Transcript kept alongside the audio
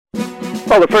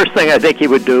Well, the first thing I think he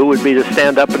would do would be to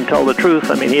stand up and tell the truth.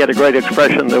 I mean, he had a great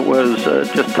expression that was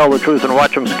just tell the truth and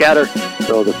watch them scatter.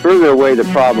 So the further away the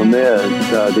problem is,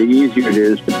 the easier it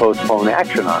is to postpone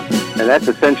action on it. And that's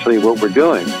essentially what we're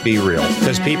doing. Be real.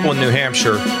 Because people in New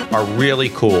Hampshire are really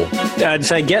cool. I'd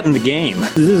say get in the game.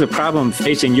 This is a problem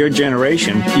facing your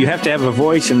generation. You have to have a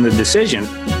voice in the decision.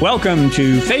 Welcome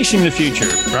to Facing the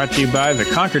Future, brought to you by the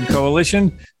Concord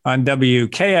Coalition on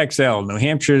WKXL, New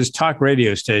Hampshire's talk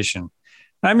radio station.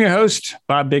 I'm your host,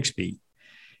 Bob Bixby.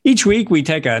 Each week, we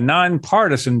take a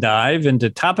nonpartisan dive into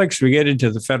topics related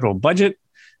to the federal budget,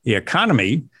 the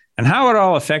economy, and how it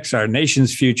all affects our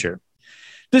nation's future.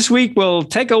 This week, we'll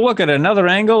take a look at another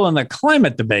angle in the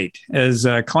climate debate, as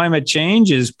climate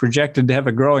change is projected to have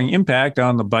a growing impact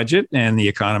on the budget and the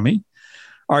economy.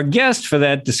 Our guest for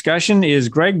that discussion is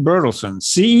Greg Bertelsen,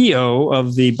 CEO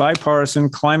of the Bipartisan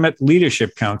Climate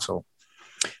Leadership Council.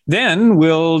 Then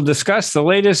we'll discuss the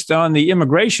latest on the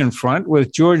immigration front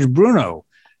with George Bruno,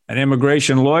 an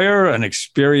immigration lawyer, an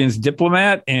experienced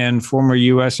diplomat, and former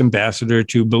U.S. ambassador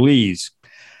to Belize.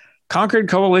 Concord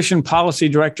Coalition Policy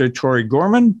Director Tori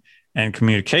Gorman and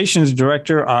Communications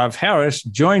Director Av Harris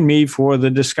join me for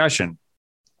the discussion.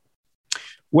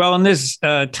 Well, in this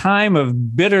time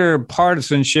of bitter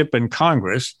partisanship in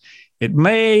Congress, it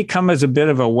may come as a bit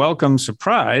of a welcome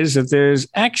surprise that there's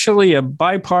actually a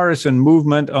bipartisan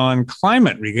movement on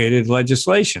climate-related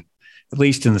legislation, at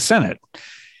least in the Senate.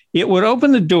 It would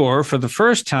open the door for the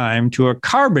first time to a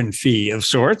carbon fee of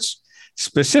sorts.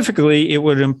 Specifically, it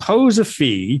would impose a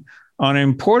fee on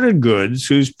imported goods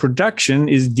whose production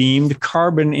is deemed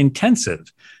carbon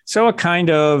intensive. So a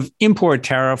kind of import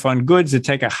tariff on goods that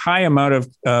take a high amount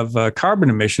of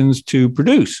carbon emissions to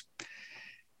produce.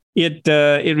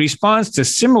 It responds to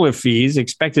similar fees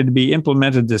expected to be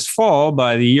implemented this fall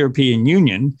by the European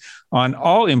Union on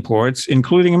all imports,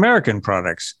 including American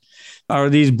products. Are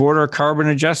these border carbon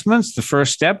adjustments the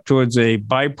first step towards a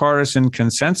bipartisan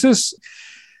consensus?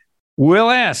 We'll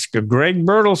ask Greg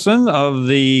Bertelsen of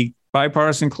the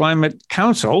Bipartisan Climate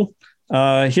Council.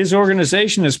 His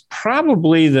organization is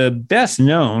probably the best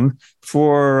known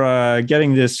for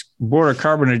getting this border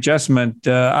carbon adjustment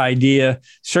idea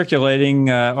circulating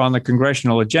on the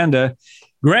congressional agenda.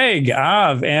 Greg,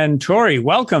 Av, and Tori,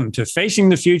 welcome to Facing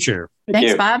the Future.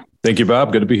 Thanks, Bob. Thank you,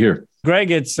 Bob. Good to be here.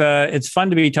 Greg, it's fun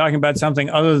to be talking about something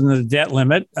other than the debt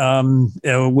limit.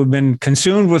 We've been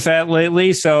consumed with that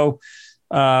lately, so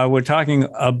we're talking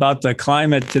about the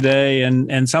climate today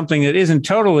and something that isn't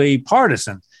totally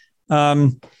partisan.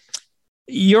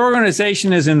 Your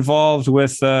organization is involved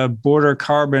with border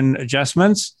carbon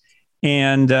adjustments,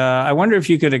 and I wonder if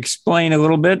you could explain a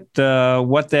little bit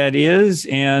what that is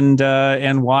and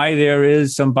why there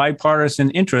is some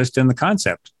bipartisan interest in the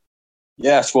concept.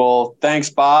 Yes, well, thanks,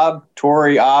 Bob.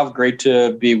 Tori, Av, great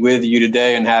to be with you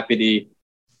today and happy to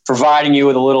providing you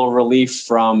with a little relief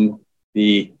from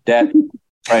the debt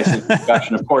crisis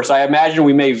discussion. Of course, I imagine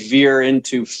we may veer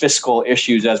into fiscal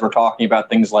issues as we're talking about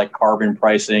things like carbon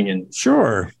pricing and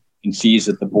and fees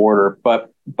at the border.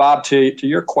 But Bob, to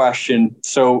your question,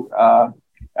 so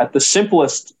at the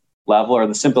simplest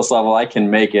level I can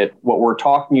make it, what we're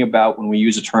talking about when we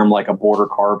use a term like a border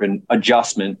carbon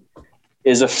adjustment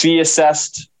is a fee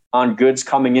assessed on goods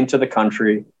coming into the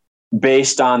country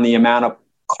based on the amount of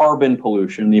carbon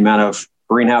pollution, the amount of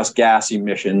greenhouse gas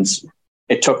emissions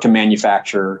it took to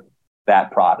manufacture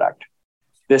that product.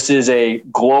 This is a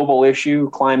global issue,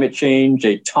 climate change.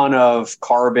 A ton of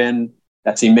carbon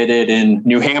that's emitted in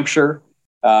New Hampshire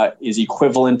is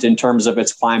equivalent in terms of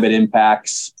its climate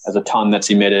impacts as a ton that's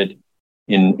emitted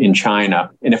in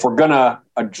China. And if we're going to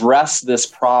address this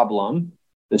problem,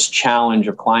 this challenge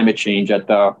of climate change at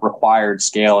the required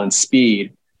scale and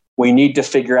speed, we need to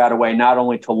figure out a way not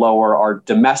only to lower our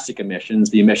domestic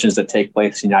emissions, the emissions that take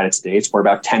place in the United States, we're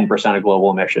about 10% of global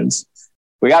emissions.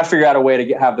 We got to figure out a way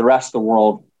to have the rest of the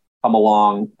world come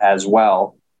along as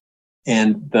well.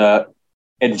 And the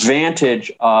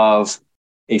advantage of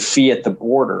a fee at the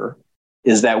border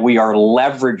is that we are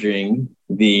leveraging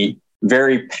the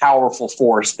very powerful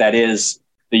force that is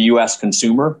the U.S.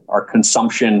 consumer, our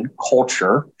consumption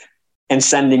culture, and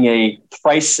sending a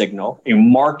price signal, a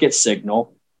market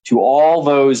signal to all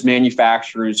those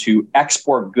manufacturers who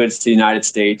export goods to the United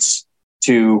States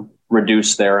to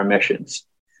reduce their emissions.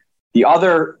 The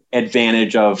other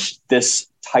advantage of this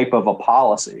type of a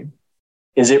policy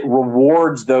is it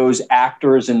rewards those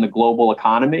actors in the global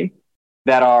economy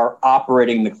that are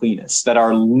operating the cleanest, that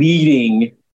are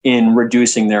leading in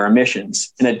reducing their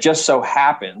emissions. And it just so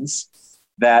happens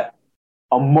that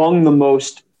among the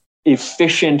most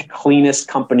efficient, cleanest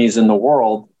companies in the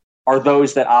world are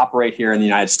those that operate here in the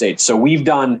United States. So we've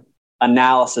done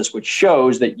analysis which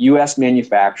shows that U.S.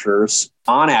 manufacturers,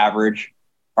 on average,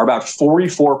 are about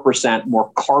 44%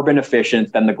 more carbon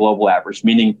efficient than the global average,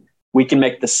 meaning we can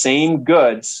make the same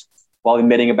goods while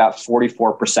emitting about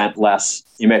 44% less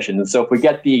emissions. And so if we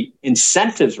get the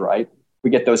incentives right, we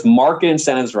get those market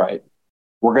incentives right,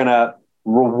 we're going to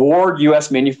reward U.S.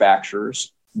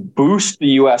 manufacturers, boost the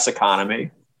U.S.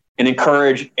 economy, and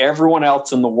encourage everyone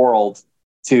else in the world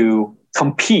to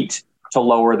compete to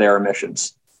lower their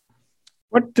emissions.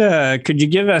 What could you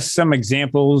give us some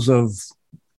examples of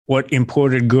what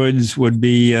imported goods would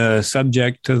be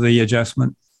subject to the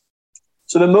adjustment?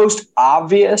 So the most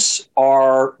obvious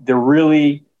are the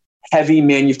really heavy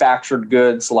manufactured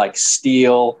goods like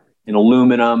steel and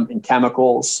aluminum and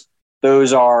chemicals.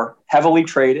 Those are heavily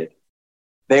traded.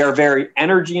 They are very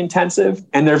energy intensive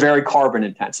and they're very carbon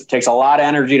intensive. It takes a lot of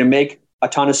energy to make a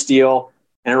ton of steel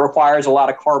and it requires a lot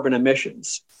of carbon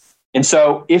emissions. And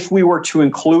so if we were to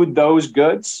include those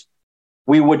goods,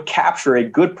 we would capture a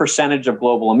good percentage of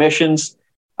global emissions.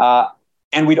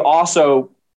 And we'd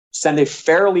also send a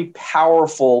fairly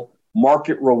powerful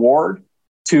market reward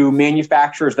to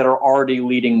manufacturers that are already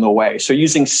leading the way. So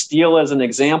using steel as an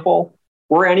example,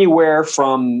 we're anywhere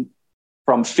from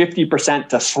 50%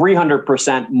 to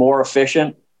 300% more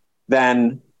efficient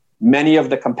than many of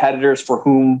the competitors for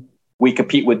whom we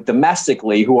compete with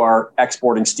domestically who are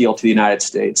exporting steel to the United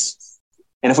States.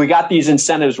 And if we got these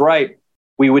incentives right,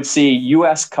 we would see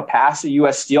U.S. capacity,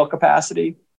 U.S. steel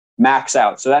capacity max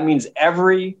out. So that means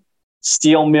every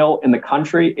steel mill in the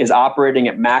country is operating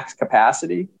at max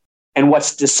capacity. And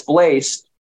what's displaced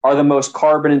are the most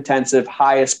carbon intensive,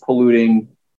 highest polluting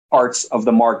parts of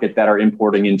the market that are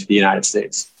importing into the United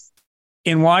States.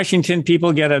 In Washington,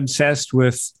 people get obsessed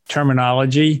with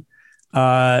terminology.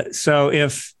 So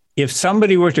if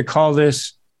somebody were to call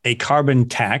this a carbon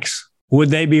tax, would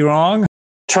they be wrong?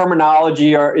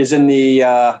 Terminology is in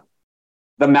the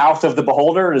mouth of the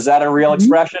beholder. Is that a real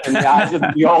expression? In the eyes of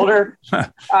the beholder?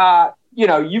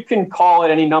 You can call it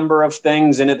any number of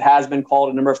things, and it has been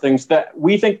called a number of things. That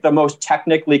we think the most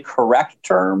technically correct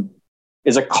term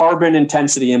is a carbon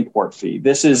intensity import fee.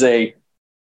 This is a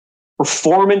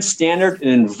performance standard, an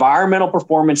environmental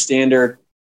performance standard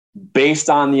based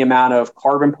on the amount of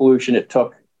carbon pollution it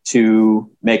took to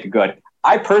make a good.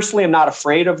 I personally am not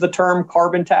afraid of the term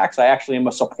carbon tax. I actually am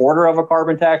a supporter of a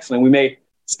carbon tax, and we may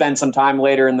spend some time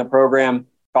later in the program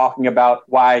talking about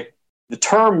why the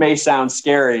term may sound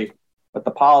scary, but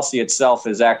the policy itself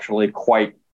is actually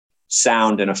quite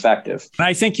sound and effective.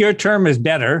 I think your term is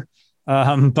better,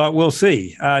 but we'll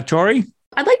see. Tori?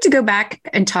 I'd like to go back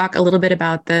and talk a little bit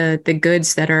about the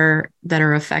goods that are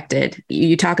affected.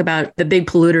 You talk about the big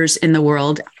polluters in the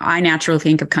world. I naturally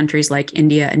think of countries like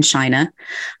India and China.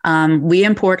 We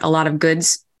import a lot of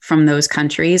goods from those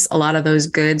countries. A lot of those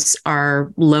goods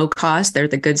are low cost. They're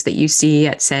the goods that you see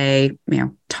at, say,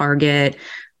 Target,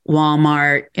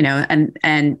 Walmart,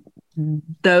 and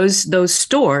those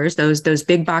stores, those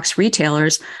big box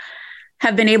retailers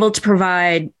have been able to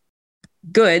provide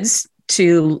goods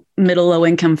to middle low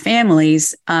income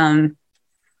families, and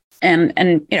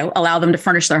allow them to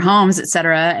furnish their homes, et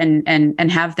cetera,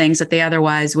 and have things that they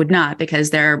otherwise would not because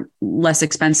they're less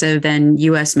expensive than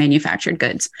U.S. manufactured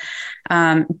goods.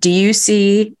 Do you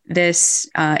see this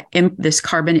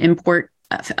carbon import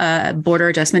border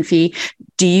adjustment fee?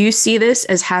 Do you see this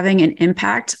as having an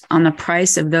impact on the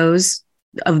price of those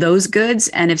goods?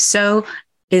 And if so,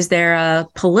 is there a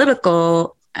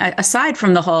political, aside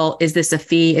from the whole, is this a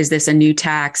fee? Is this a new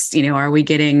tax? Are we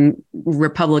getting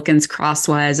Republicans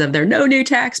crosswise of their no new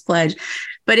tax pledge?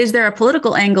 But is there a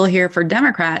political angle here for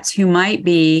Democrats who might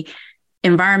be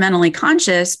environmentally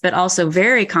conscious, but also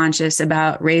very conscious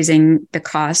about raising the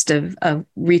cost of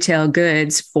retail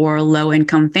goods for low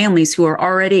income families who are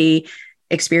already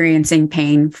experiencing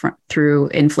pain through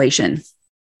inflation?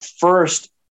 First,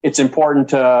 it's important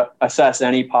to assess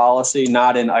any policy,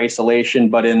 not in isolation,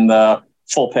 but in the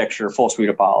full picture, full suite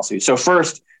of policies. So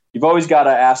first, you've always got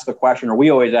to ask the question, or we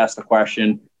always ask the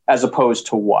question, as opposed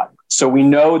to what? So we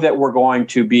know that we're going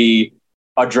to be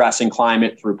addressing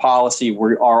climate through policy.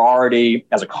 We are already,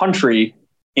 as a country,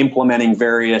 implementing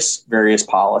various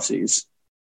policies.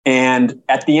 And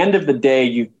at the end of the day,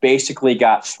 you've basically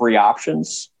got three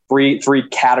options, three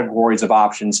categories of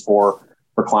options for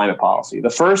climate policy. The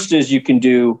first is you can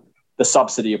do the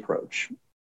subsidy approach.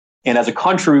 And as a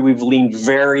country, we've leaned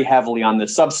very heavily on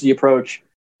this subsidy approach.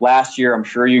 Last year, I'm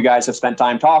sure you guys have spent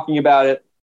time talking about it.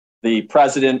 The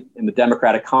president and the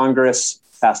Democratic Congress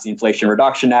passed the Inflation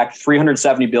Reduction Act,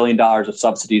 $370 billion of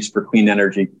subsidies for clean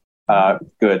energy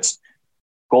goods.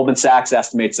 Goldman Sachs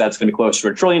estimates that's going to be close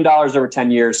to $1 trillion over 10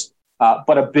 years.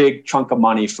 but a big chunk of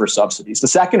money for subsidies. The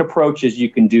second approach is you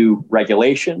can do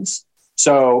regulations.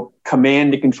 So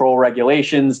command and control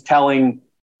regulations, telling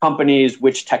companies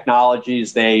which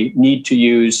technologies they need to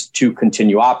use to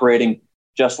continue operating.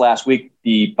 Just last week,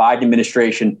 the Biden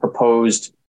administration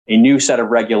proposed a new set of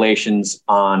regulations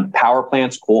on power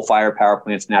plants, coal-fired power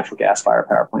plants, natural gas-fired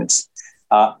power plants.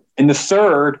 And the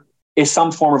third is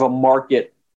some form of a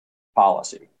market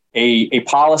policy, a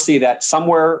policy that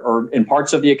somewhere or in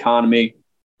parts of the economy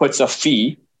puts a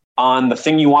fee on the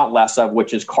thing you want less of,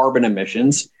 which is carbon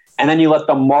emissions. And then you let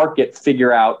the market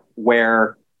figure out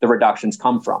where the reductions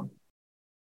come from.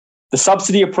 The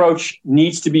subsidy approach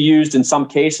needs to be used in some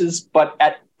cases, but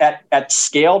at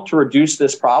scale to reduce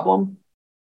this problem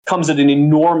comes at an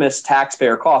enormous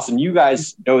taxpayer cost. And you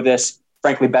guys know this,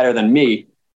 frankly, better than me,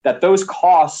 that those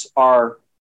costs are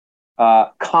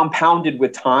compounded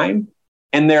with time,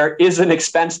 and there is an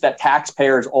expense that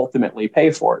taxpayers ultimately pay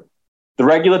for it. The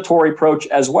regulatory approach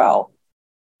as well.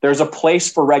 There's a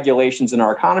place for regulations in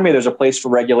our economy. There's a place for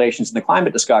regulations in the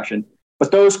climate discussion,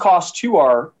 but those costs too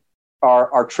are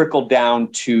trickled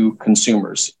down to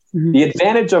consumers. Mm-hmm. The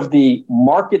advantage of the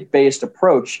market-based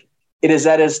approach is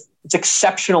that it's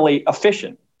exceptionally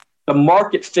efficient. The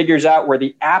market figures out where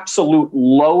the absolute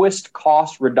lowest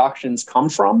cost reductions come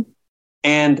from,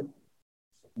 and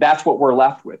that's what we're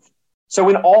left with. So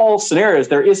in all scenarios,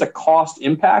 there is a cost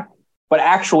impact, but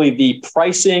actually the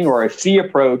pricing or a fee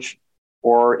approach,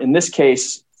 or in this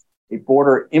case, a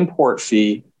border import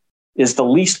fee, is the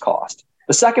least cost.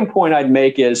 The second point I'd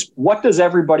make is, what does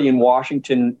everybody in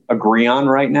Washington agree on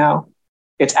right now?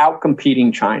 It's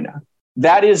outcompeting China.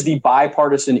 That is the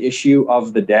bipartisan issue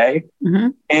of the day. Mm-hmm.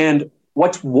 And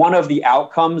what's one of the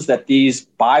outcomes that these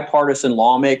bipartisan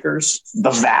lawmakers,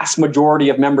 the vast majority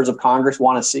of members of Congress,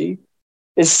 want to see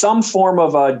is some form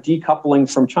of a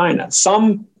decoupling from China,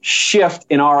 some shift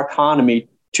in our economy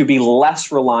to be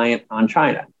less reliant on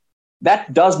China.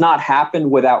 That does not happen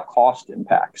without cost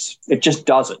impacts. It just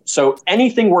doesn't. So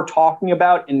anything we're talking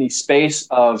about in the space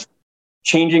of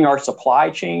changing our supply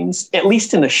chains, at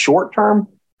least in the short term,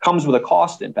 comes with a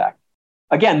cost impact.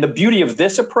 Again, the beauty of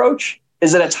this approach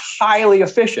is that it's highly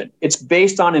efficient. It's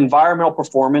based on environmental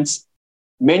performance.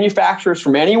 Manufacturers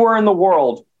from anywhere in the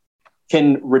world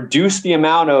can reduce the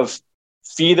amount of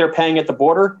fee they're paying at the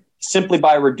border simply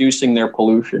by reducing their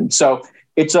pollution. So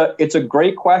it's a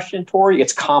great question, Tori.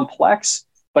 It's complex,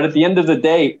 but at the end of the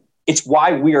day, it's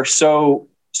why we are so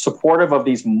supportive of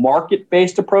these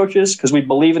market-based approaches, because we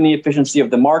believe in the efficiency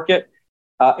of the market,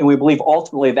 and we believe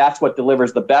ultimately that's what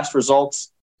delivers the best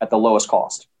results at the lowest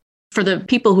cost. For the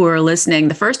people who are listening,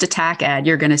 the first attack ad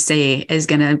you're going to see is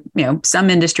going to, some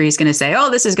industry is going to say, oh,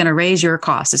 this is going to raise your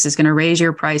costs. This is going to raise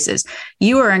your prices.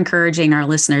 You are encouraging our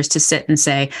listeners to sit and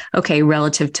say, okay,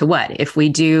 relative to what? We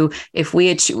know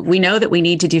that we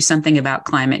need to do something about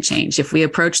climate change. If we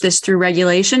approach this through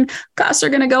regulation, costs are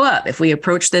going to go up. If we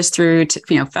approach this through,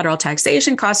 federal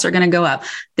taxation, costs are going to go up.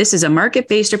 This is a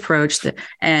market-based approach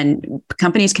and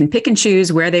companies can pick and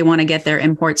choose where they want to get their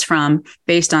imports from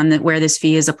based on where this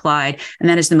fee is applied. And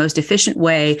that is the most efficient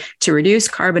way to reduce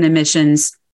carbon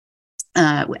emissions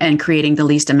and creating the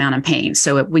least amount of pain.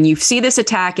 So when you see this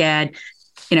attack ad,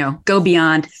 go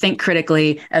beyond, think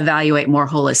critically, evaluate more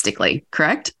holistically.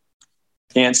 Correct?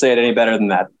 Can't say it any better than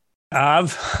that.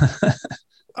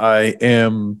 I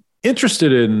am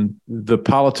interested in the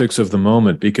politics of the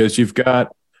moment because you've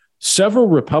got several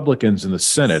Republicans in the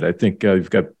Senate. I think you've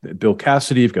got Bill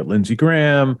Cassidy, you've got Lindsey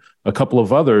Graham, a couple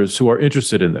of others who are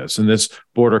interested in this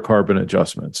border carbon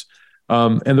adjustments.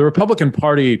 And the Republican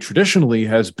Party traditionally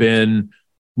has been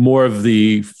more of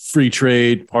the free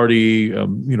trade party,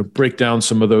 break down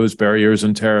some of those barriers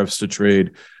and tariffs to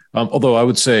trade. Although I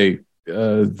would say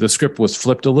the script was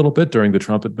flipped a little bit during the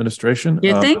Trump administration.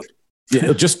 You think?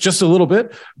 Yeah, just a little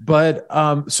bit. But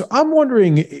so I'm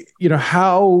wondering,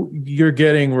 how you're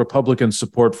getting Republican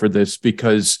support for this,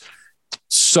 because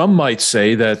some might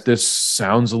say that this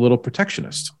sounds a little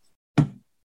protectionist.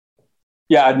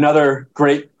 Yeah, another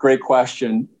great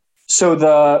question. So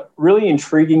the really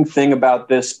intriguing thing about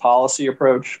this policy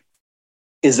approach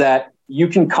is that you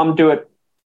can come to it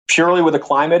purely with a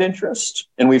climate interest,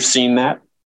 and we've seen that,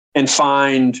 and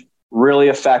find really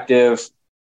effective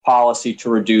policy to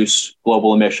reduce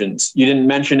global emissions. You didn't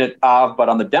mention it, but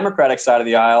on the Democratic side of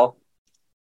the aisle,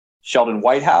 Sheldon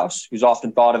Whitehouse, who's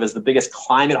often thought of as the biggest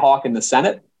climate hawk in the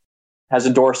Senate, has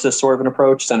endorsed this sort of an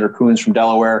approach. Senator Coons from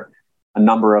Delaware, a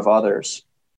number of others.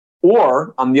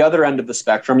 Or on the other end of the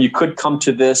spectrum, you could come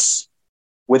to this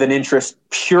with an interest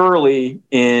purely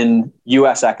in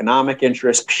U.S. economic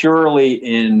interests, purely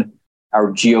in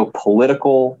our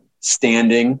geopolitical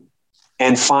standing,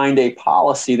 and find a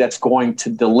policy that's going to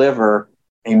deliver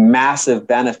a massive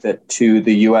benefit to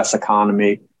the U.S.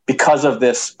 economy because of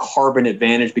this carbon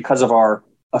advantage, because of our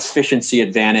efficiency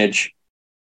advantage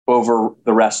over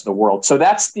the rest of the world. So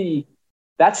that's the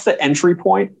entry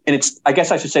point. And I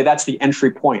guess I should say that's the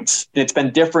entry points. And it's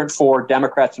been different for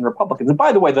Democrats and Republicans. And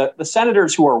by the way, the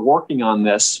senators who are working on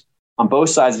this on both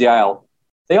sides of the aisle,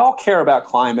 they all care about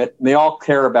climate and they all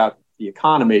care about the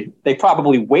economy. They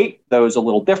probably weight those a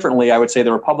little differently. I would say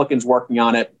the Republicans working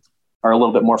on it are a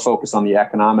little bit more focused on the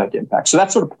economic impact. So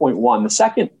that's sort of point one. The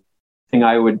second thing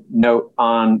I would note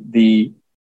on the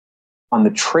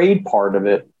trade part of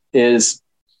it is,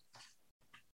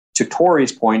 to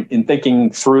Tori's point, in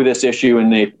thinking through this issue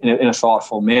in a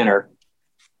thoughtful manner,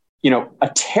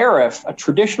 a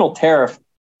traditional tariff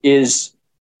is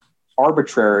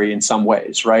arbitrary in some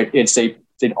ways, right? It's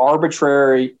an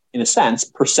arbitrary, in a sense,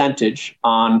 percentage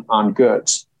on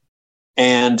goods.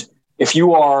 And if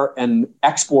you are an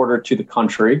exporter to the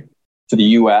country, to the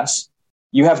U.S.,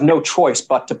 you have no choice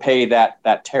but to pay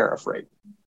that tariff rate.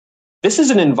 This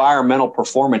is an environmental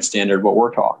performance standard, what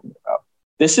we're talking about.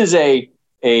 This is a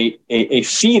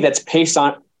fee that's based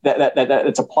on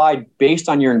that's applied based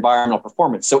on your environmental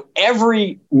performance. So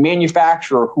every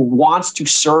manufacturer who wants to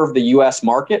serve the U.S.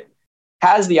 market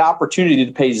has the opportunity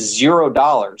to pay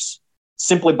 $0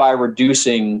 simply by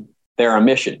reducing their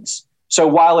emissions. So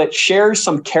while it shares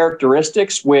some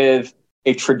characteristics with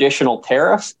a traditional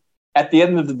tariff, at the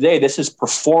end of the day, this is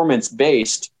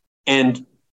performance-based and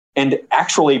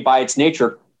actually, by its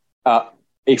nature,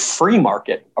 a free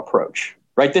market approach,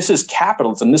 right? This is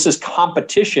capitalism. This is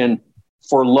competition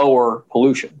for lower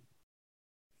pollution.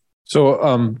 So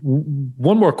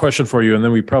one more question for you, and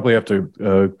then we probably have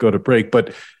to go to break.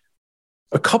 But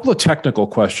a couple of technical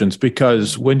questions,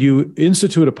 because when you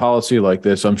institute a policy like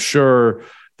this, I'm sure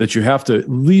that you have to at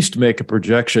least make a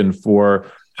projection for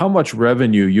how much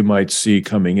revenue you might see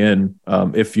coming in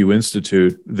if you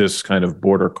institute this kind of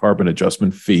border carbon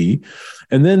adjustment fee.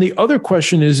 And then the other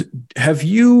question is, have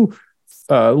you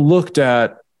looked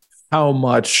at how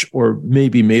much, or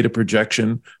maybe made a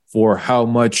projection for how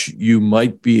much you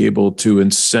might be able to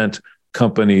incent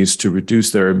companies to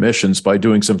reduce their emissions by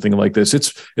doing something like this?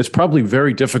 It's probably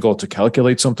very difficult to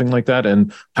calculate something like that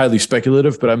and highly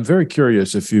speculative, but I'm very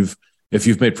curious if you've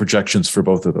made projections for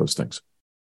both of those things.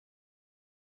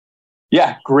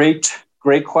 Yeah, great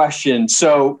question.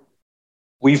 So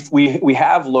we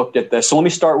have looked at this. So let me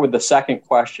start with the second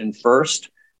question first.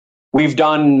 We've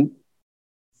done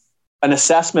an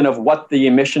assessment of what the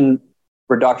emission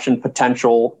reduction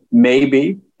potential may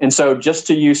be. And so just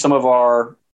to use some of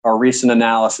our recent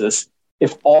analysis,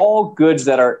 if all goods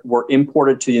that were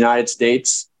imported to the United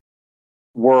States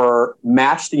were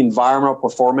matched the environmental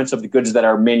performance of the goods that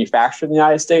are manufactured in the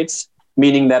United States,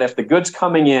 meaning that if the goods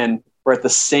coming in were at the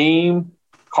same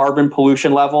carbon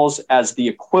pollution levels as the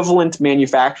equivalent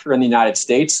manufacturer in the United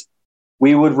States,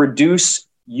 we would reduce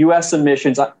U.S.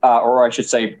 emissions, or I should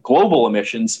say global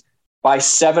emissions, by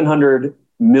 700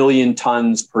 million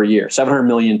tons per year, 700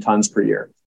 million tons per year.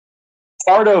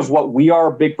 Part of what we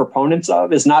are big proponents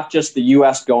of is not just the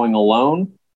U.S. going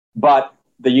alone, but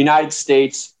the United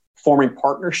States forming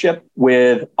partnership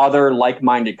with other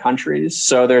like-minded countries.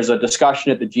 So there's a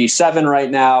discussion at the G7 right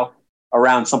now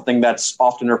around something that's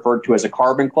often referred to as a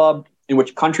carbon club, in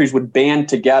which countries would band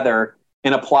together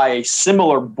and apply a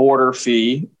similar border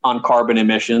fee on carbon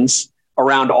emissions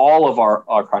around all of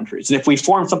our countries. And if we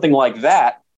form something like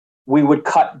that, we would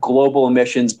cut global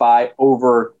emissions by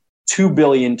over 2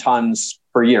 billion tons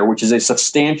per year, which is a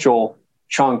substantial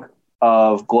chunk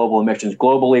of global emissions.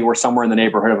 Globally, we're somewhere in the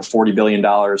neighborhood of $40 billion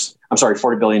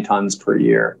tons per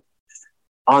year.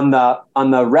 On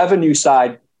the revenue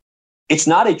side, it's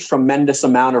not a tremendous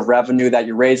amount of revenue that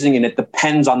you're raising, and it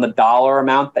depends on the dollar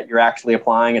amount that you're actually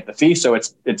applying at the fee. So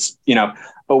it's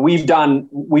but we've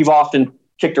often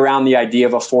kicked around the idea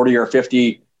of a $40 or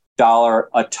 $50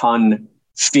 a ton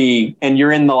fee, and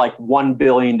you're in the like $1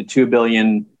 billion to $2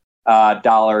 billion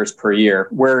dollars per year.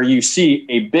 Where you see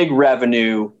a big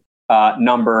revenue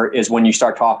number is when you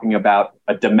start talking about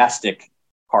a domestic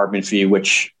carbon fee,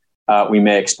 which we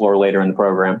may explore later in the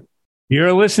program.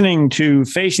 You're listening to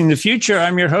Facing the Future.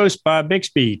 I'm your host, Bob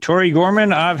Bixby. Tori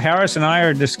Gorman, Av Harris, and I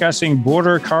are discussing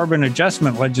border carbon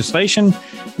adjustment legislation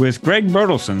with Greg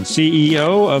Bertelsen,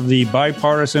 CEO of the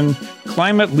Bipartisan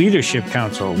Climate Leadership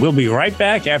Council. We'll be right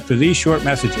back after these short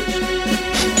messages.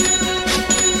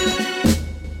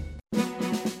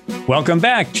 Welcome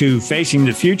back to Facing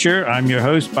the Future. I'm your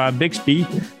host, Bob Bixby.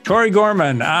 Tori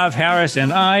Gorman, Av Harris,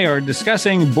 and I are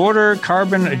discussing border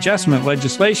carbon adjustment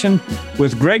legislation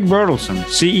with Greg Bertelsen,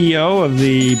 CEO of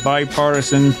the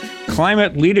Bipartisan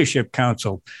Climate Leadership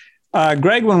Council.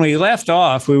 Greg, when we left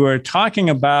off, we were talking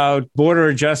about border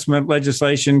adjustment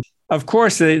legislation. Of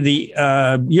course, the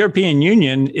European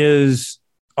Union is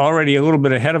already a little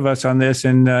bit ahead of us on this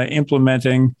in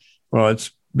implementing, well,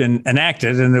 it's been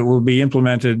enacted and it will be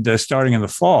implemented starting in the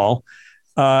fall,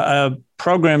 a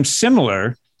program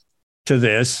similar to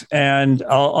this, and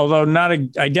although not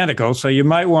identical. So you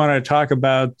might want to talk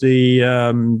about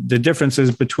the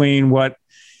differences between what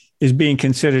is being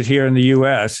considered here in the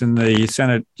U.S. in the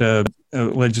Senate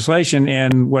legislation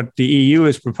and what the EU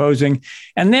is proposing.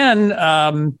 And then,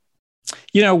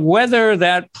 whether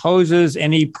that poses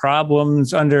any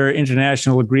problems under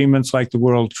international agreements like the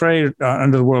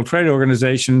under the World Trade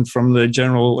Organization from the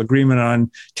General Agreement on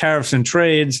Tariffs and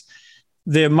Trades.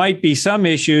 There might be some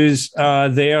issues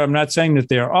there. I'm not saying that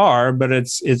there are, but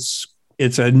it's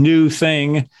a new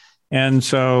thing. And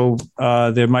so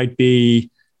there might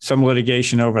be some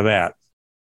litigation over that.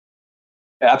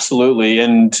 Absolutely.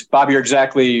 And Bob, you're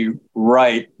exactly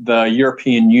right. The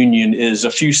European Union is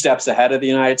a few steps ahead of the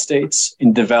United States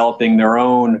in developing their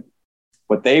own,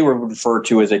 what they would refer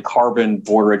to as a carbon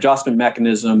border adjustment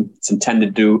mechanism. It's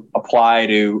intended to apply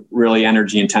to really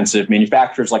energy intensive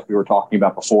manufacturers like we were talking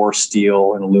about before,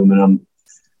 steel and aluminum,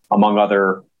 among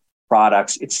other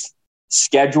products. It's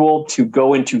scheduled to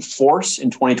go into force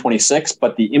in 2026,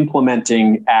 but the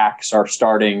implementing acts are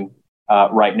starting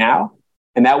right now.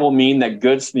 And that will mean that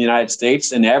goods from the United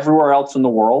States and everywhere else in the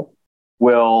world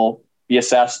will be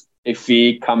assessed a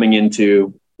fee coming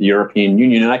into the European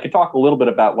Union. And I could talk a little bit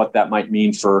about what that might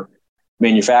mean for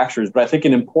manufacturers, but I think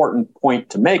an important point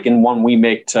to make, and one we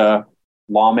make to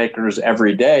lawmakers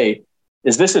every day,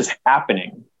 is this is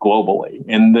happening globally.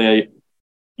 And the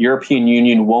European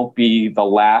Union won't be the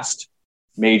last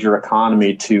major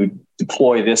economy to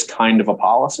deploy this kind of a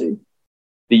policy.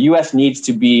 The U.S. needs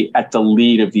to be at the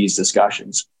lead of these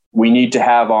discussions. We need to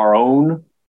have our own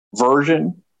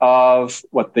version of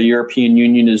what the European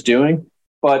Union is doing.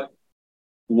 But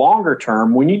longer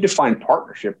term, we need to find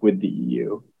partnership with the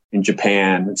EU in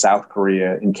Japan and South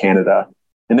Korea and Canada.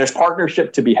 And there's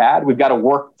partnership to be had. We've got to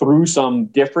work through some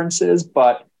differences,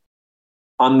 but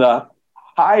on the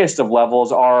highest of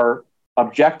levels, our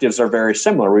objectives are very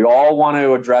similar. We all want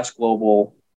to address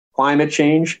global climate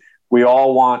change. We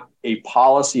all want a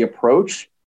policy approach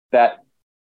that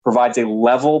provides a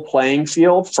level playing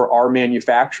field for our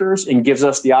manufacturers and gives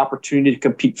us the opportunity to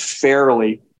compete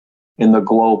fairly in the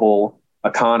global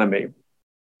economy.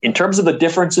 In terms of the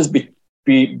differences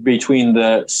between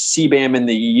the CBAM and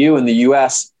the EU and the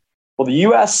US, well, the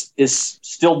US is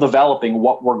still developing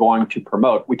what we're going to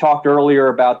promote. We talked earlier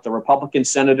about the Republican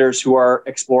senators who are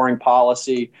exploring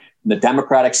policy, and the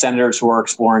Democratic senators who are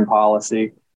exploring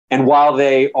policy. And while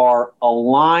they are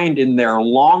aligned in their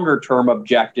longer term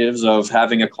objectives of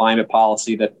having a climate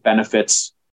policy that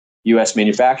benefits US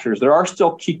manufacturers, there are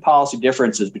still key policy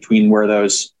differences between where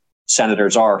those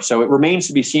senators are. So it remains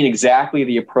to be seen exactly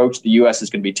the approach the US is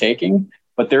going to be taking,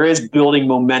 but there is building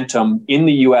momentum in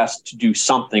the US to do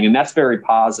something, and that's very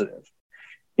positive.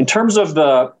 In terms of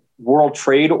the World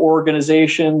Trade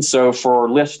Organization, so for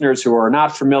listeners who are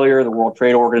not familiar, the World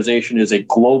Trade Organization is a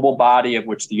global body of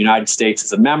which the United States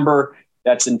is a member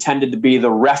that's intended to be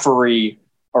the referee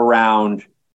around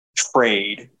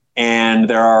trade. And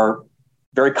there are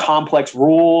very complex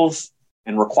rules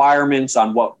and requirements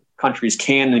on what countries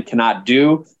can and cannot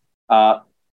do,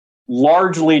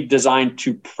 largely designed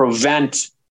to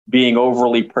prevent being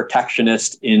overly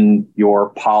protectionist in your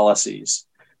policies.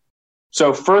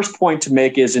 So first point to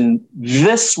make is in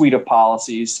this suite of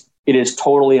policies, it is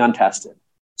totally untested.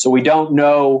 So we don't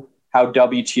know how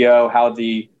WTO, how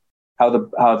the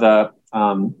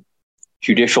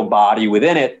judicial body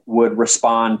within it would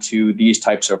respond to these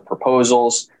types of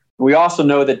proposals. We also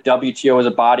know that WTO as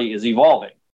a body is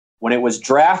evolving. When it was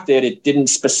drafted, it didn't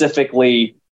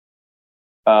specifically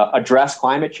address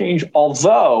climate change,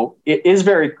 although it is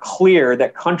very clear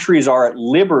that countries are at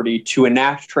liberty to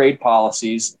enact trade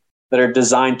policies that are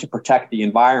designed to protect the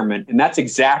environment. And that's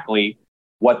exactly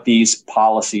what these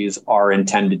policies are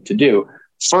intended to do.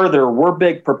 Further, we're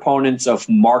big proponents of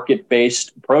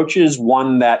market-based approaches,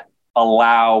 one that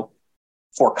allow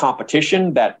for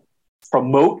competition, that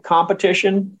promote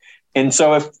competition. And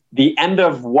so if the end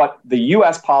of what the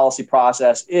US policy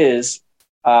process is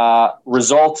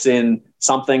results in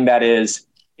something that is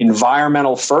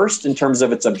environmental first in terms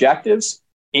of its objectives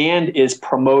and is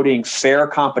promoting fair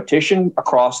competition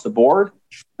across the board,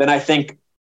 then I think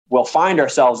we'll find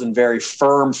ourselves in very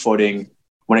firm footing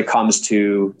when it comes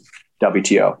to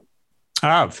WTO.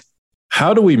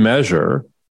 How do we measure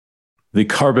the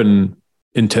carbon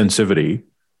intensivity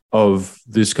of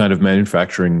this kind of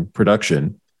manufacturing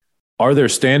production? Are there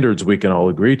standards we can all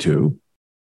agree to?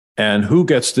 And who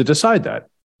gets to decide that?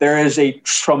 There is a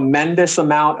tremendous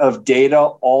amount of data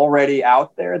already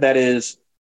out there that is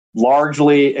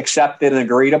largely accepted and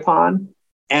agreed upon,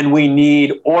 and we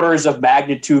need orders of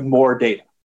magnitude more data.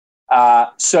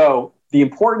 So the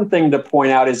important thing to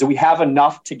point out is that we have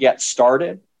enough to get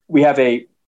started. We have a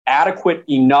adequate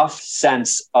enough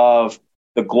sense of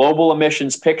the global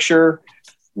emissions picture,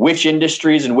 which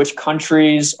industries and which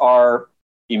countries are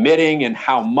emitting and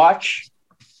how much.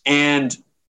 And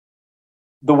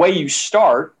the way you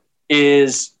start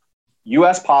is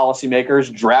U.S.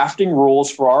 policymakers drafting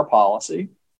rules for our policy,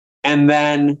 and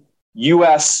then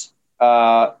U.S.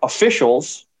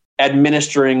 Officials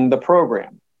administering the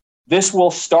program. This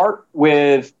will start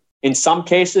with, in some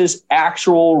cases,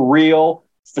 actual, real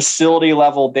facility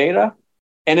level data.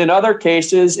 And in other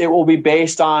cases, it will be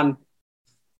based on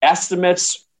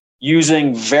estimates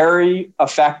using very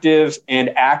effective and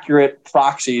accurate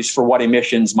proxies for what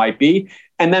emissions might be.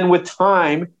 And then with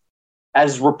time,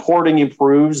 as reporting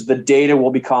improves, the data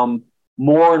will become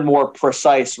more and more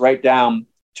precise right down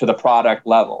to the product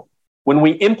level. When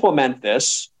we implement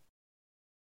this,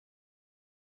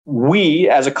 we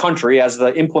as a country, as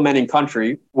the implementing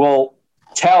country, will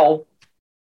tell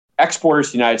exporters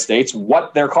to the United States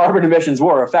what their carbon emissions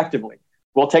were effectively.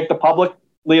 We'll take the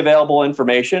publicly available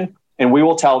information and we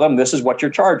will tell them this is what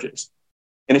your charge is.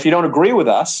 And if you don't agree with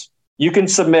us, you can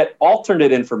submit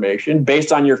alternate information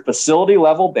based on your facility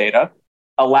level data,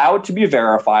 allow it to be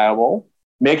verifiable,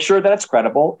 make sure that it's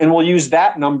credible, and we'll use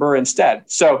that number instead.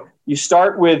 So you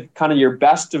start with kind of your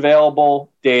best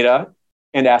available data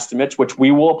and estimates, which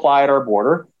we will apply at our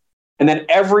border. And then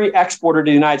every exporter to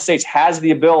the United States has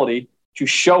the ability to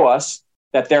show us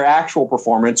that their actual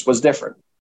performance was different.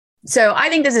 So I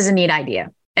think this is a neat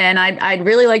idea. And I'd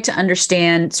really like to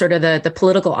understand sort of the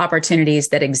political opportunities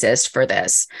that exist for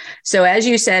this. So as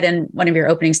you said in one of your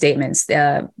opening statements,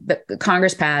 the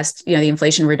Congress passed, the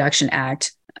Inflation Reduction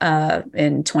Act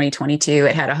in 2022.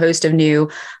 It had a host of new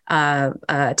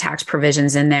tax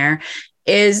provisions in there.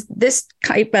 Is this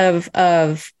type of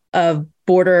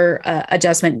border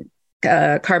adjustment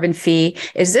carbon fee,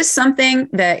 is this something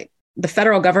that the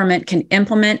federal government can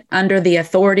implement under the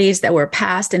authorities that were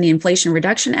passed in the Inflation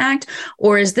Reduction Act?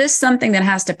 Or is this something that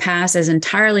has to pass as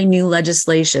entirely new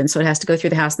legislation? So it has to go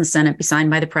through the House and Senate, be signed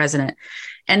by the president.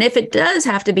 And if it does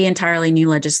have to be entirely new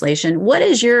legislation, what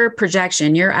is your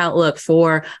projection, your outlook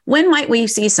for when might we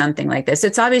see something like this?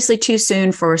 It's obviously too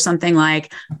soon for something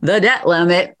like the debt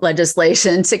limit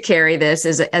legislation to carry this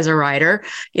as a rider,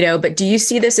 but do you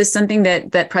see this as something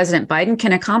that President Biden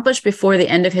can accomplish before the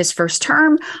end of his first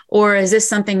term? Or is this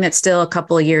something that's still a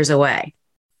couple of years away?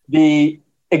 The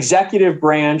executive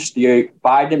branch, the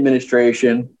Biden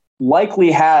administration, likely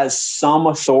has some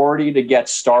authority to get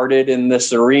started in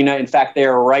this arena. In fact, they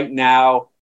are right now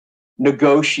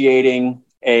negotiating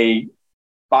a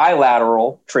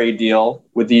bilateral trade deal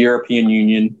with the European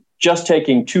Union, just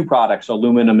taking two products,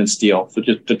 aluminum and steel. So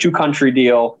just a two-country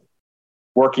deal,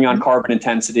 working on carbon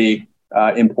intensity,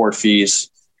 import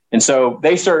fees. And so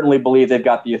they certainly believe they've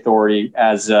got the authority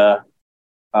as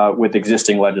with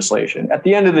existing legislation. At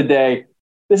the end of the day,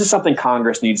 this is something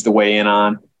Congress needs to weigh in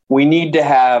on. We need to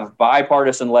have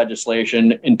bipartisan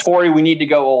legislation. In Tory, we need to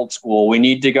go old school. We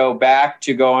need to go back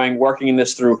to working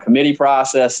this through committee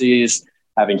processes,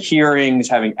 having hearings,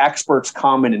 having experts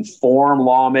come and inform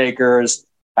lawmakers,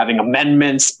 having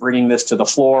amendments, bringing this to the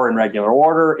floor in regular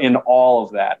order, and all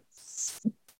of that.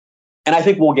 And I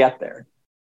think we'll get there.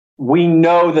 We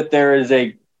know that there is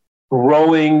a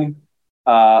growing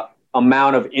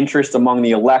amount of interest among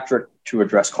the electorate to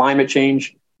address climate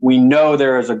change. We know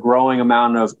there is a growing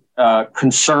amount of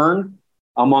concern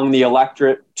among the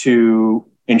electorate to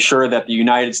ensure that the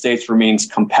United States remains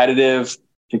competitive,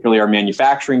 particularly our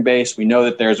manufacturing base. We know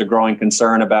that there's a growing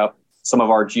concern about some of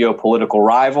our geopolitical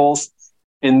rivals.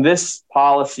 And this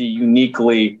policy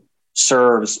uniquely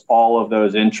serves all of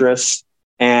those interests.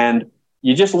 And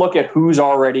you just look at who's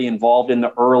already involved in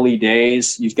the early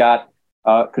days. You've got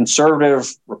a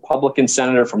conservative Republican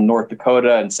senator from North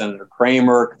Dakota and Senator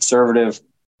Kramer, conservative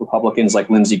Republicans like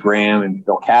Lindsey Graham and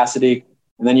Bill Cassidy.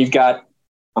 And then you've got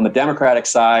on the Democratic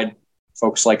side,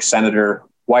 folks like Senator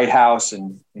Whitehouse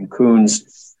and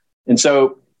Coons. And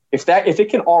so if it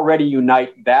can already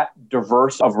unite that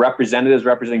diverse of representatives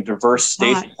representing diverse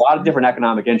states, a lot of different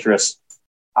economic interests,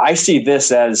 I see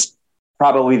this as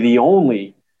probably the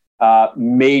only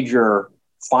major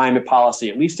climate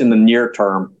policy, at least in the near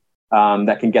term,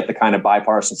 that can get the kind of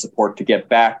bipartisan support to get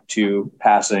back to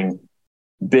passing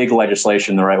big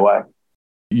legislation the right way.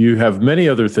 You have many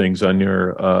other things on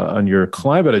your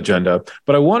climate agenda,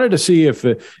 but I wanted to see if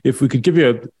we could give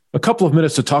you a couple of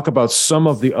minutes to talk about some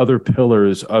of the other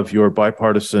pillars of your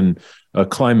bipartisan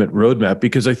climate roadmap,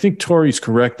 because I think Tori's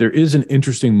correct. There is an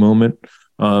interesting moment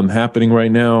happening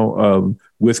right now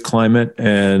with climate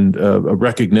and a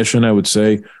recognition, I would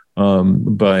say,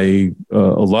 by a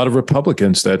lot of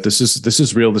Republicans that this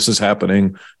is real, this is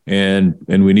happening, and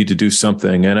we need to do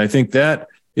something. And I think that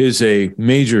is a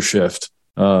major shift.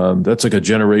 That's like a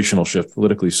generational shift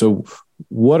politically. So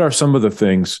what are some of the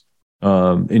things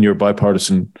in your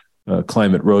bipartisan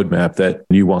climate roadmap that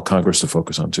you want Congress to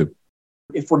focus on too?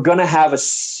 If we're going to have a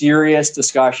serious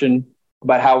discussion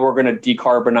about how we're going to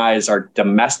decarbonize our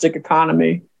domestic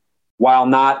economy while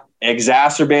not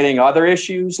exacerbating other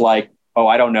issues like,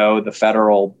 the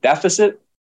federal deficit,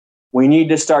 we need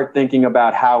to start thinking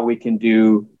about how we can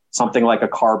do something like a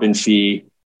carbon fee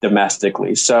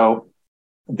domestically. So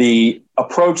the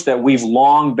approach that we've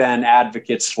long been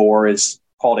advocates for is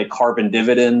called a carbon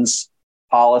dividends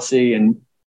policy. And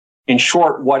in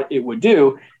short, what it would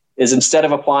do is instead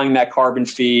of applying that carbon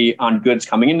fee on goods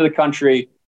coming into the country,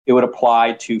 it would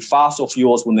apply to fossil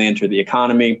fuels when they enter the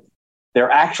economy. There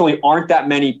actually aren't that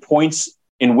many points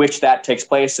in which that takes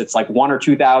place. It's like 1,000 or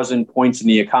 2,000 points in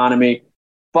the economy.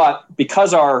 But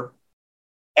because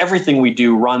everything we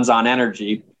do runs on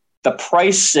energy, the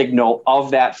price signal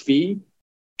of that fee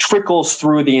trickles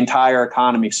through the entire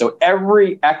economy. So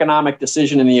every economic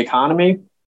decision in the economy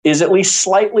is at least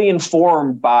slightly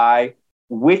informed by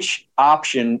which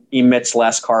option emits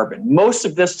less carbon. Most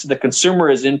of this to the consumer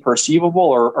is imperceivable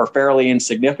or fairly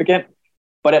insignificant.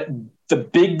 But at the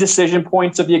big decision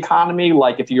points of the economy,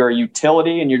 like if you're a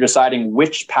utility and you're deciding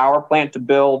which power plant to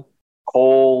build,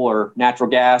 coal or natural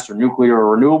gas or nuclear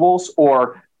or renewables,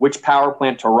 or which power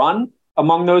plant to run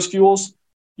among those fuels,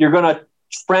 you're going to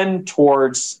trend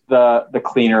towards the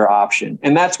cleaner option.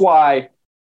 And that's why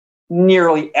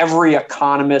nearly every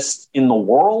economist in the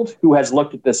world who has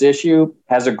looked at this issue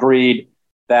has agreed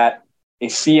that a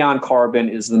fee on carbon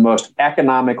is the most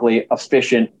economically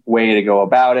efficient way to go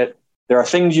about it. There are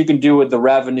things you can do with the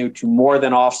revenue to more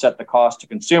than offset the cost to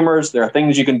consumers. There are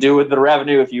things you can do with the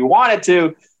revenue if you wanted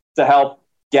to help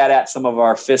get at some of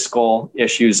our fiscal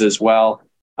issues as well.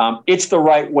 It's the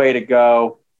right way to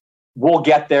go. We'll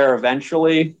get there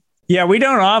eventually. Yeah, we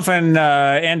don't often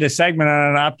end a segment on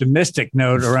an optimistic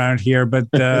note around here, but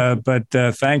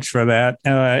thanks for that.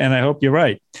 And I hope you're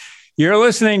right. You're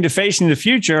listening to Facing the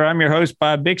Future. I'm your host,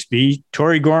 Bob Bixby.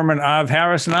 Tori Gorman, Av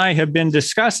Harris, and I have been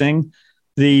discussing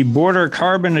the border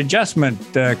carbon adjustment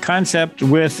concept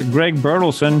with Greg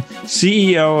Bertelsen,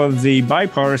 CEO of the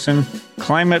Bipartisan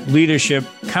Climate Leadership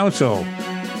Council.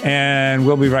 And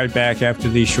we'll be right back after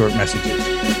these short messages.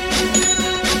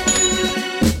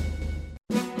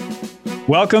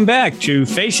 Welcome back to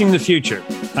Facing the Future.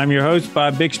 I'm your host,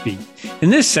 Bob Bixby. In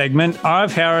this segment,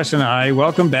 Av Harris and I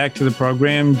welcome back to the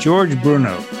program George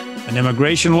Bruno, an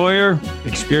immigration lawyer,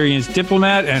 experienced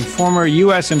diplomat, and former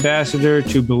U.S. ambassador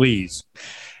to Belize.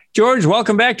 George,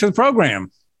 welcome back to the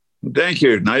program. Thank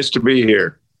you. Nice to be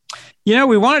here. You know,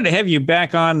 we wanted to have you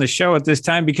back on the show at this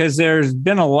time because there's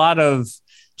been a lot of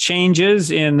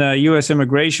changes in U.S.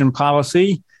 immigration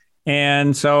policy.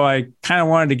 And so I kind of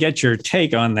wanted to get your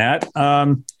take on that.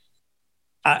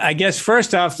 I guess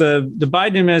first off, the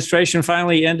Biden administration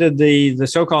finally ended the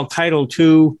so-called Title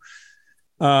II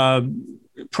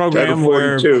program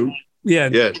where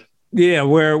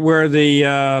where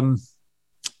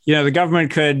the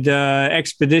government could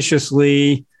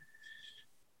expeditiously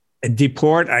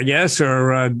deport, I guess,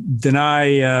 or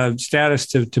deny status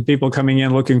to people coming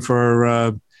in looking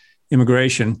for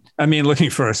looking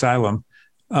for asylum.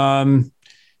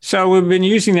 So we've been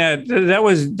using that. That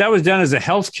was done as a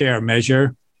healthcare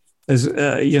measure, as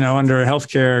under a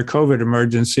healthcare COVID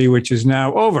emergency, which is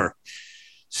now over.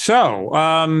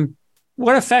 So,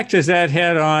 what effect has that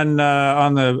had on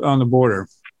the border?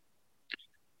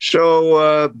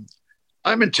 So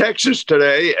I'm in Texas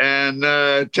today,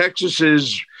 and Texas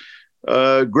is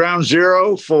ground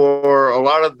zero for a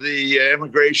lot of the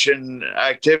immigration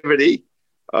activity.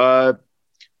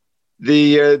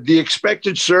 The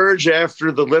expected surge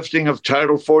after the lifting of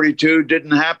Title 42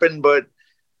 didn't happen, but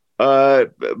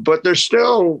there's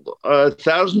still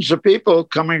thousands of people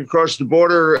coming across the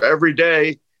border every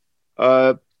day.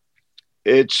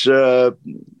 It's a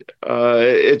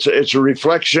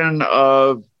reflection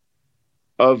of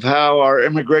how our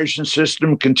immigration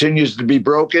system continues to be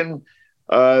broken.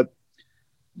 The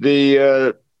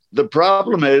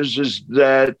problem is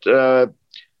that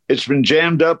It's been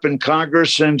jammed up in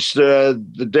Congress since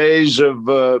the days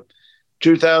of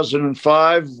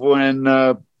 2005 when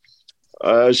Senator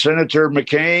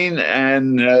McCain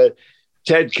and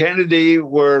Ted Kennedy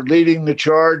were leading the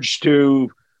charge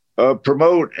to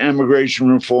promote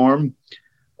immigration reform.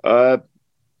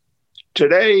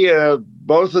 Today,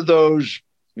 both of those,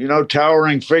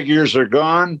 towering figures are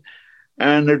gone,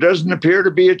 and there doesn't appear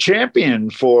to be a champion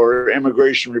for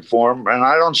immigration reform. And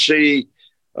I don't see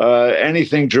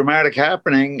anything dramatic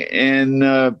happening in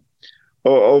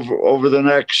over the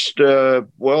next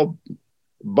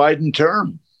Biden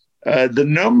term. The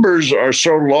numbers are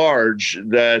so large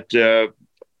that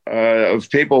of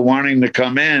people wanting to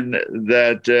come in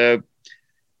that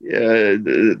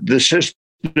the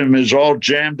system is all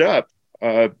jammed up.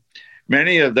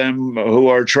 Many of them who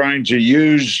are trying to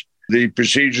use the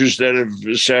procedures that have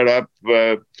set up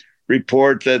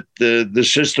report that the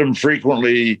system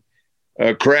frequently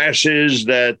crashes,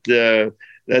 that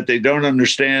they don't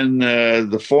understand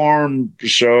the form.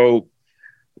 So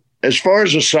as far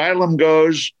as asylum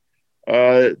goes,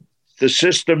 the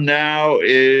system now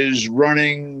is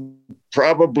running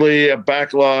probably a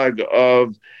backlog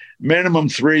of minimum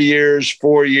 3 years,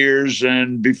 4 years,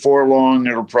 and before long,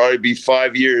 it'll probably be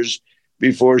 5 years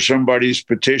before somebody's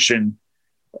petition,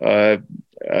 gets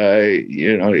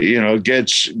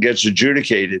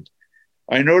adjudicated.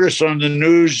 I noticed on the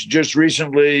news just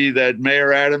recently that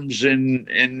Mayor Adams in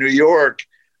New York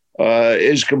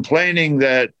is complaining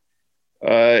that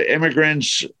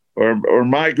immigrants or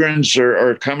migrants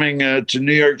are coming to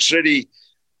New York City,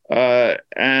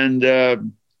 and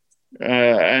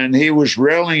he was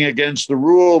railing against the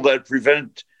rule that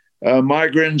prevent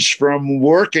migrants from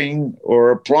working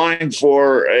or applying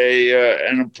for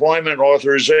an employment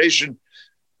authorization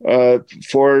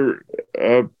for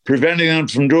preventing them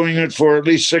from doing it for at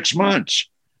least 6 months.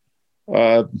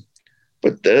 But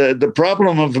the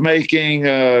problem of making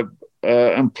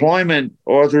employment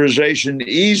authorization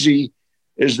easy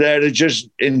is that it just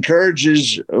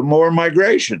encourages more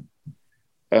migration.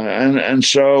 And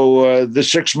so the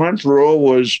 6-month rule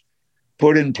was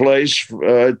put in place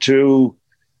to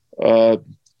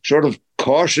sort of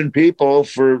caution people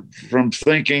from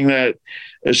thinking that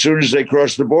as soon as they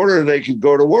cross the border, they could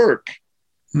go to work.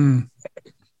 So,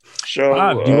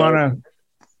 Bob, do you want to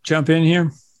jump in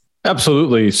here?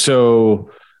 Absolutely. So,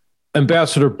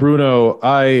 Ambassador Bruno,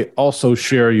 I also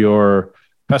share your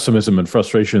pessimism and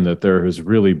frustration that there has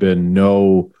really been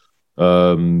no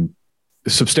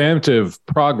substantive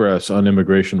progress on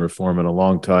immigration reform in a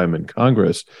long time in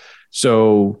Congress.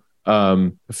 So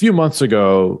a few months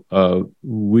ago,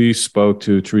 we spoke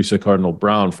to Teresa Cardinal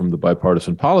Brown from the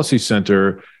Bipartisan Policy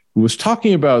Center, who was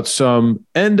talking about some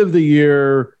end of the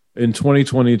year in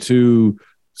 2022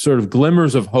 sort of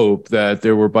glimmers of hope that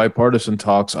there were bipartisan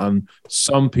talks on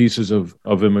some pieces of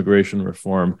immigration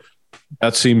reform.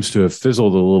 That seems to have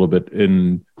fizzled a little bit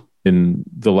in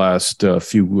the last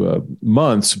few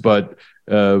months, but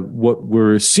what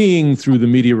we're seeing through the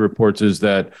media reports is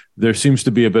that there seems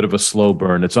to be a bit of a slow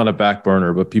burn. It's on a back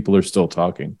burner, but people are still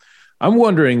talking. I'm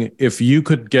wondering if you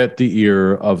could get the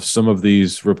ear of some of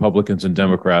these Republicans and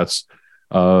Democrats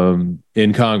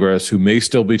in Congress who may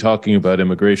still be talking about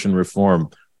immigration reform.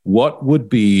 What would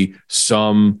be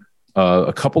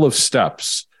a couple of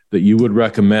steps that you would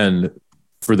recommend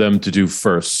for them to do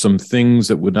first? Some things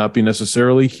that would not be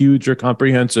necessarily huge or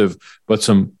comprehensive, but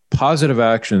some positive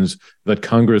actions that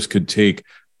Congress could take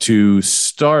to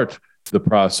start the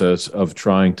process of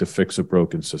trying to fix a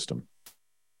broken system?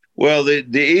 Well, the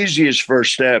easiest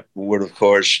first step would, of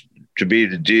course, to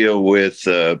deal with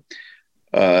the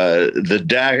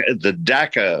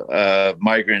DACA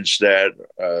migrants that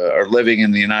are living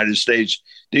in the United States.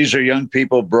 These are young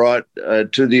people brought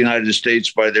to the United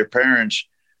States by their parents,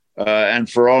 and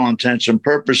for all intents and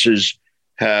purposes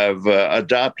have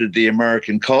adopted the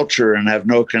American culture and have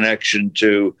no connection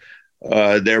to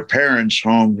their parents'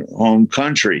 home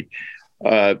country.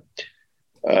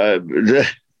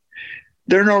 They're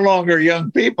no longer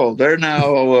young people. They're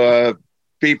now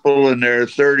people in their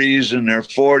 30s and their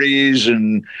 40s,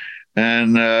 and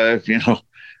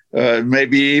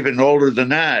maybe even older than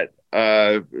that.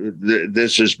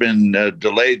 This has been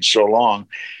delayed so long.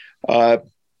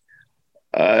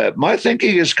 My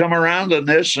thinking has come around on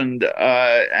this, and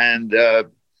I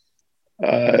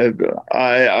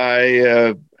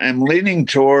am leaning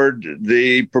toward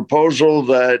the proposal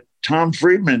that Tom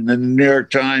Friedman in the New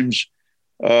York Times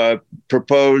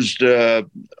proposed a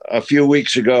few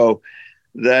weeks ago,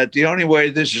 that the only way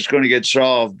this is going to get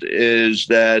solved is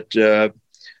that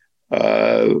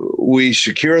we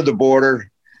secure the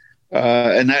border,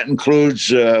 and that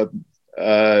includes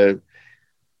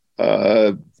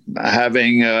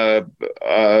having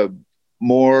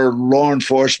more law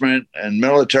enforcement and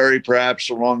military perhaps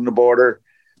along the border,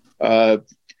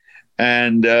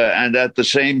 and at the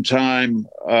same time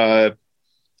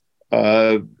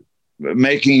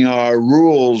making our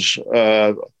rules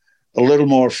a little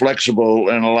more flexible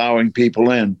and allowing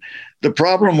people in. The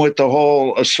problem with the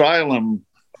whole asylum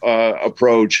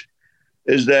approach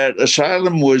is that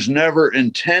asylum was never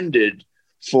intended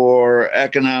for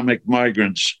economic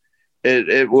migrants.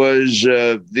 It was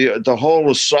the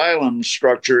whole asylum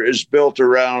structure is built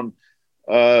around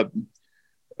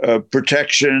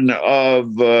protection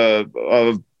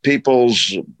of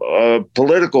people's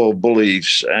political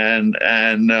beliefs and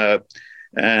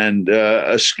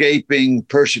escaping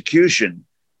persecution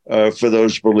for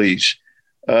those beliefs.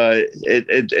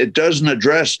 It doesn't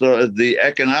address the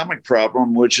economic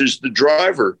problem, which is the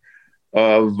driver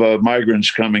of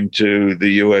migrants coming to the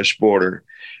U.S. border.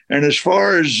 And as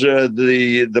far as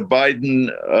the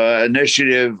Biden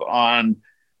initiative on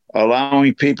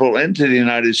allowing people into the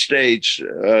United States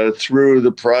through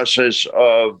the process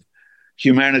of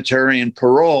humanitarian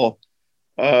parole,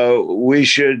 we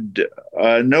should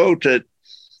note that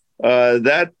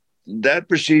that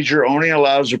procedure only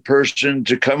allows a person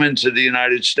to come into the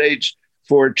United States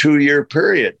for a 2-year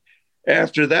period.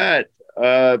 After that,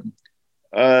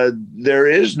 there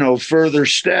is no further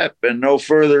step and no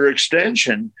further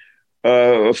extension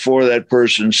for that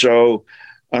person. So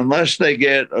unless they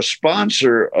get a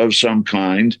sponsor of some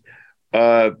kind,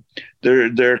 they're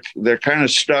kind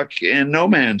of stuck in no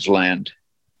man's land.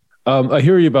 I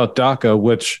hear you about DACA,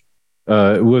 which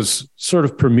was sort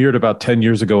of premiered about 10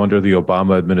 years ago under the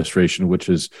Obama administration, which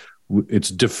is it's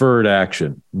deferred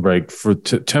action, right? For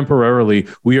temporarily,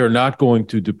 we are not going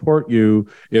to deport you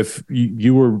if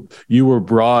you were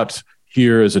brought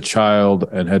here as a child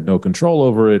and had no control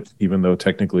over it, even though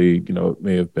technically, it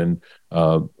may have been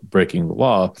breaking the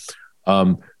law.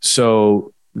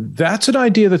 So that's an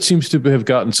idea that seems to have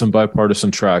gotten some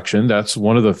bipartisan traction. That's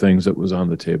one of the things that was on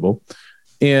the table.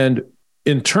 And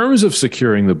in terms of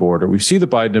securing the border, we see the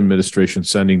Biden administration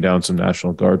sending down some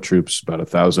National Guard troops, about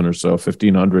 1,000 or so,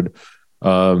 1,500.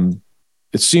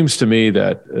 It seems to me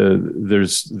that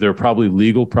there are probably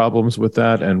legal problems with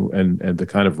that and the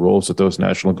kind of roles that those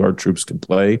National Guard troops can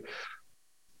play.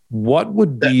 What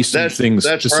would be some things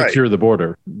to secure the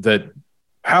border?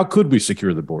 How could we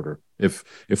secure the border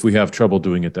if we have trouble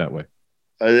doing it that way?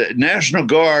 National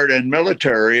Guard and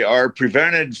military are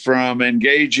prevented from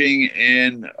engaging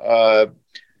in law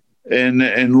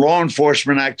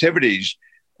enforcement activities.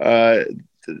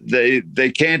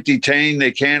 They can't detain,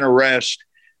 they can't arrest.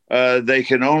 They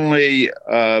can only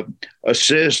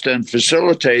assist and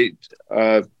facilitate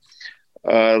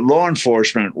law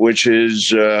enforcement, which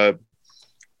is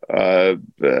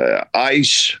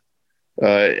ICE,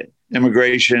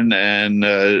 immigration,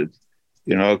 and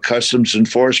customs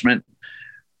enforcement.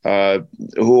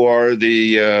 Who are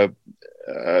the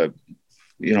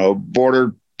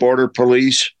border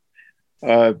police?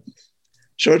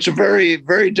 So it's a very,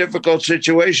 very difficult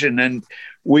situation, and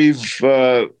we've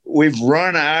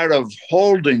run out of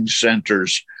holding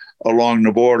centers along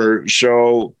the border.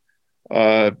 So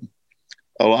a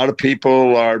lot of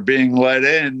people are being let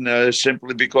in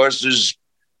simply because there's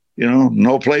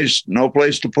no place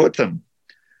to put them.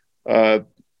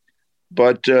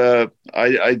 But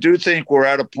I do think we're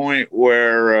at a point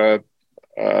where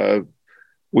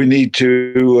we need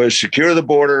to secure the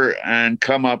border and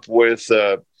come up with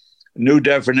new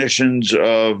definitions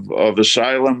of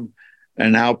asylum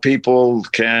and how people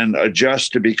can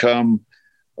adjust to become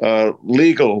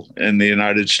legal in the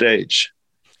United States.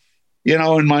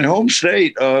 In my home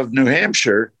state of New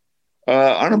Hampshire,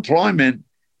 unemployment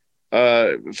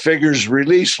figures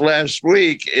released last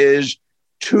week is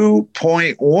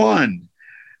 2.1.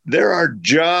 There are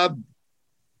job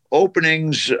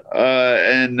openings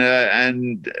and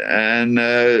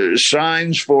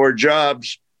signs for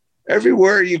jobs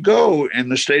everywhere you go in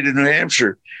the state of New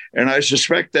Hampshire, and I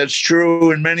suspect that's true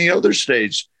in many other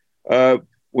states.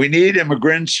 We need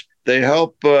immigrants. They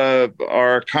help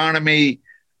our economy.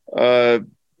 They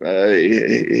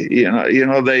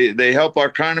help our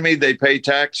economy. They pay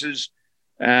taxes,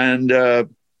 and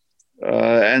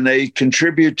they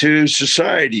contribute to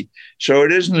society. So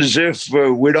it isn't as if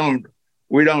we don't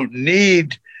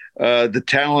need the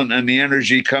talent and the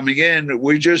energy coming in.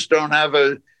 We just don't have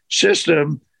a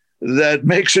system that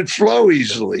makes it flow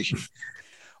easily.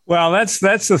 Well, that's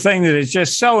the thing that is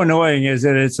just so annoying, is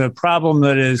that it's a problem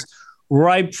that is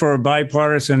ripe for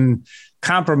bipartisan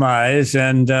compromise,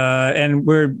 and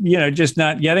we're just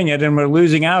not getting it, and we're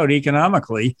losing out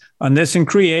economically on this and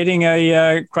creating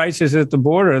a crisis at the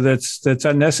border that's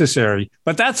unnecessary.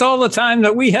 But that's all the time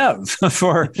that we have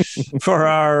for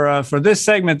this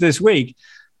segment this week.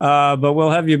 But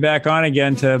we'll have you back on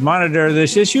again to monitor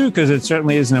this issue, because it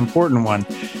certainly is an important one.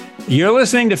 You're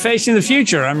listening to Facing the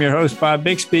Future. I'm your host, Bob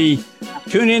Bixby.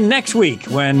 Tune in next week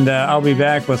when I'll be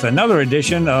back with another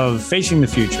edition of Facing the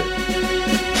Future.